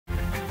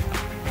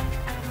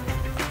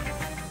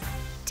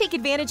Take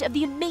advantage of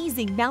the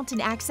amazing mountain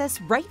access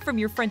right from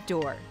your front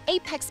door.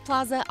 Apex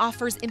Plaza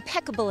offers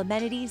impeccable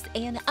amenities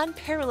and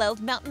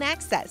unparalleled mountain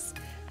access.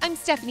 I'm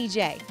Stephanie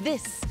J.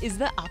 This is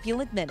the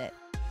Opulent Minute.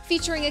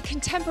 Featuring a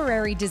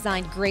contemporary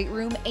designed great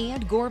room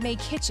and gourmet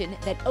kitchen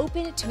that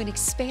open to an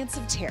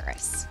expansive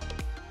terrace.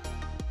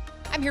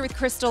 I'm here with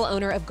Crystal,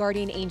 owner of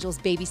Guardian Angel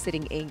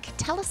Babysitting, Inc.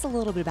 Tell us a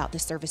little bit about the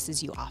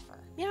services you offer.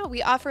 Yeah,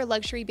 we offer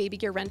luxury baby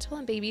gear rental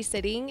and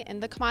babysitting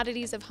and the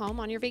commodities of home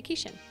on your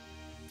vacation.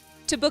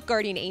 To book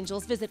Guardian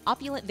Angels, visit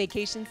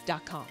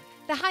opulentvacations.com.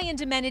 The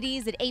high-end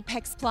amenities at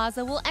Apex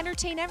Plaza will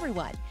entertain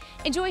everyone.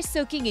 Enjoy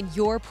soaking in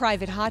your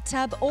private hot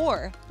tub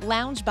or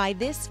lounge by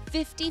this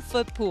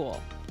 50-foot pool.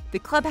 The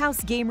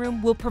clubhouse game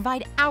room will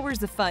provide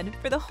hours of fun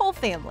for the whole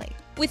family.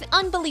 With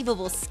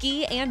unbelievable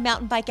ski and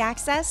mountain bike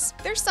access,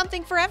 there's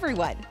something for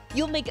everyone.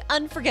 You'll make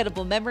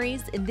unforgettable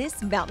memories in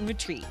this mountain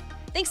retreat.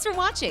 Thanks for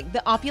watching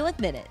the Opulent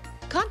Minute.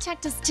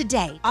 Contact us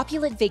today,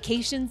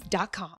 opulentvacations.com.